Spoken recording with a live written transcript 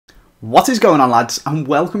What is going on, lads, and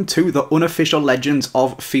welcome to the unofficial legends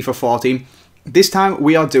of FIFA 14. This time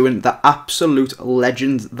we are doing the absolute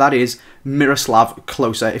legend that is Miroslav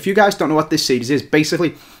Klose. If you guys don't know what this series is,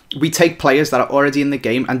 basically we take players that are already in the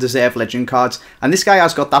game and deserve legend cards, and this guy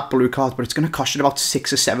has got that blue card, but it's going to cost you about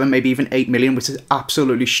 6 or 7, maybe even 8 million, which is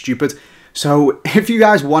absolutely stupid. So if you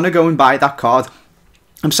guys want to go and buy that card,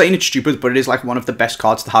 I'm saying it's stupid, but it is like one of the best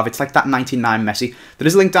cards to have. It's like that 99 Messi. There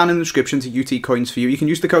is a link down in the description to UT coins for you. You can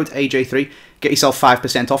use the code AJ3, get yourself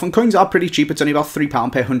 5% off, and coins are pretty cheap. It's only about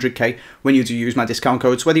 £3 per 100k when you do use my discount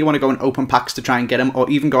code. So whether you want to go and open packs to try and get him, or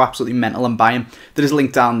even go absolutely mental and buy him, there is a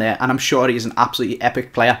link down there, and I'm sure he is an absolutely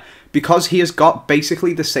epic player, because he has got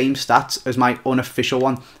basically the same stats as my unofficial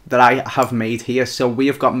one that I have made here. So we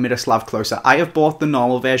have got Miroslav Klose. I have bought the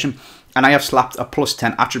normal version, and I have slapped a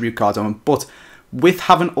 +10 attribute card on him, but with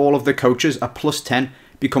having all of the coaches, a +10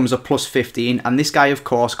 becomes a +15, and this guy, of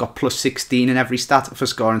course, got +16 in every stat for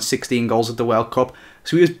scoring 16 goals at the World Cup.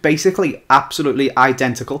 So he was basically absolutely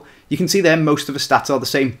identical. You can see there most of the stats are the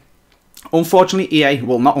same. Unfortunately, EA,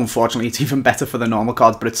 well, not unfortunately, it's even better for the normal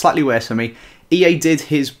cards, but it's slightly worse for me. EA did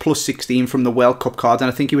his +16 from the World Cup card, and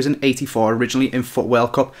I think he was an 84 originally in FUT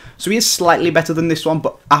World Cup. So he is slightly better than this one,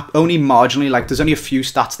 but only marginally. Like, there's only a few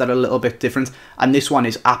stats that are a little bit different, and this one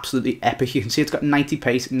is absolutely epic. You can see it's got 90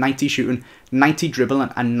 pace, 90 shooting, 90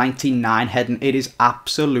 dribbling, and 99 heading. It is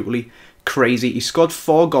absolutely crazy. He scored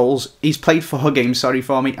 4 goals. He's played 4 games, sorry,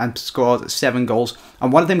 for me, and scored 7 goals.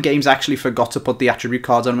 And one of them games I actually forgot to put the attribute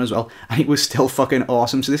cards on him as well, and it was still fucking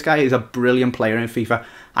awesome. So this guy is a brilliant player in FIFA,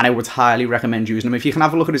 and I would highly recommend using him. If you can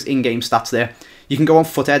have a look at his in-game stats there, you can go on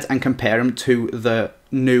Foothead and compare him to the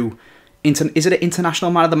new is it an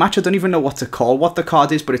international man of the match? I don't even know what to call what the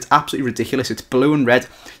card is, but it's absolutely ridiculous. It's blue and red.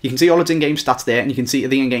 You can see all its in-game stats there, and you can see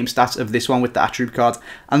the in-game stats of this one with the attribute card,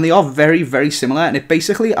 and they are very, very similar, and it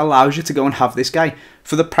basically allows you to go and have this guy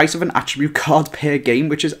for the price of an attribute card per game,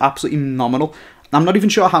 which is absolutely nominal. I'm not even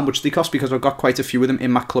sure how much they cost, because I've got quite a few of them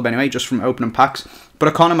in my club anyway, just from opening packs, but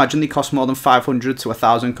I can't imagine they cost more than 500 to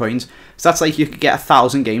 1,000 coins. So that's like you could get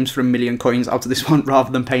 1,000 games for 1,000,000 coins out of this one,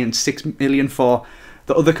 rather than paying 6 million for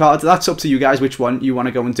the other cards. That's up to you guys which one you want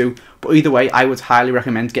to go and do, but either way, I would highly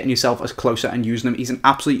recommend getting yourself as Closer and using him. He's an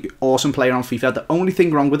absolutely awesome player on FIFA. The only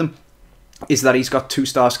thing wrong with him is that he's got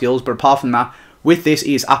 2-star skills, but apart from that, with this,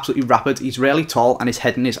 he is absolutely rapid, he's really tall, and his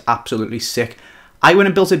heading is absolutely sick. I went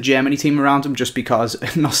and built a Germany team around him just because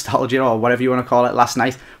nostalgia, or whatever you want to call it, last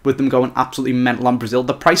night, with them going absolutely mental on Brazil.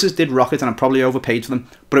 The prices did rocket, and I probably overpaid for them,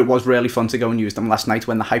 but it was really fun to go and use them last night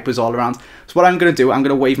when the hype was all around. So what I'm going to do, I'm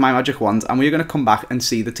going to wave my magic wand, and we're going to come back and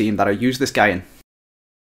see the team that I used this guy in.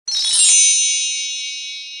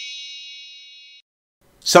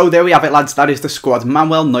 So there we have it, lads. That is the squad.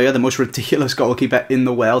 Manuel Neuer, the most ridiculous goalkeeper in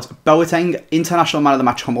the world. Boateng, international man of the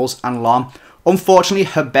match, Hummels, and Lahm. Unfortunately,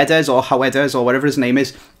 Herbedes or Hoedes or whatever his name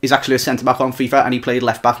is actually a centre-back on FIFA, and he played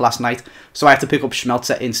left-back last night, so I had to pick up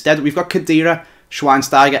Schmelzer instead. We've got Khedira,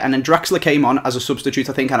 Schweinsteiger, and then Draxler came on as a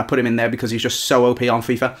substitute, I think, and I put him in there because he's just so OP on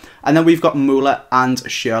FIFA. And then we've got Muller and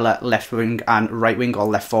Schurrle left wing and right wing, or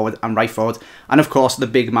left forward and right forward. And of course, the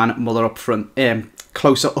big man Muller up front,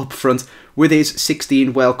 Closer up front with his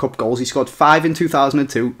 16 World Cup goals. He scored 5 in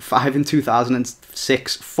 2002, 5 in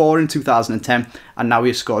 2006, 4 in 2010, and now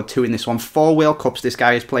he has scored 2 in this one. 4 World Cups this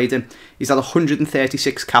guy has played in. He's had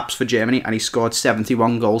 136 caps for Germany, and he scored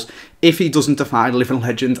 71 goals. If he doesn't define living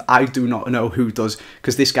legend, I do not know who does,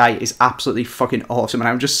 because this guy is absolutely fucking awesome, and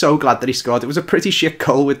I'm just so glad that he scored. It was a pretty shit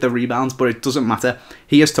goal with the rebounds, but it doesn't matter.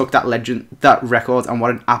 He has took that record, and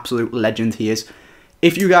what an absolute legend he is.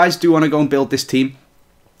 If you guys do want to go and build this team,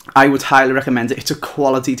 I would highly recommend it. It's a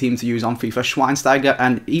quality team to use on FIFA. Schweinsteiger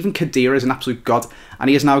and even Khedira is an absolute god, and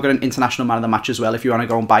he has now got an international man of the match as well if you want to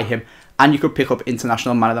go and buy him. And you could pick up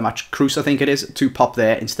international man of the match Cruz, I think it is, to pop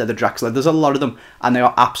there instead of Draxler. There's a lot of them, and they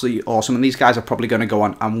are absolutely awesome, and these guys are probably going to go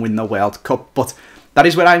on and win the World Cup. But that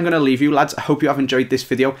is where I'm going to leave you, lads. I hope you have enjoyed this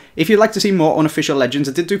video. If you'd like to see more unofficial legends,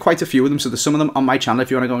 I did do quite a few of them, so there's some of them on my channel if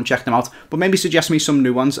you want to go and check them out. But maybe suggest me some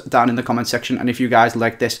new ones down in the comment section, and if you guys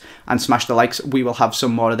like this and smash the likes, we will have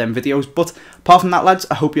some more of them videos. But apart from that, lads,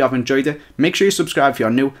 I hope you have enjoyed it. Make sure you subscribe if you're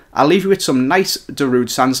new. I'll leave you with some nice Darude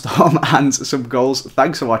Sandstorm and some goals.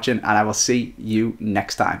 Thanks for watching, and I will see you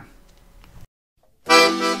next time.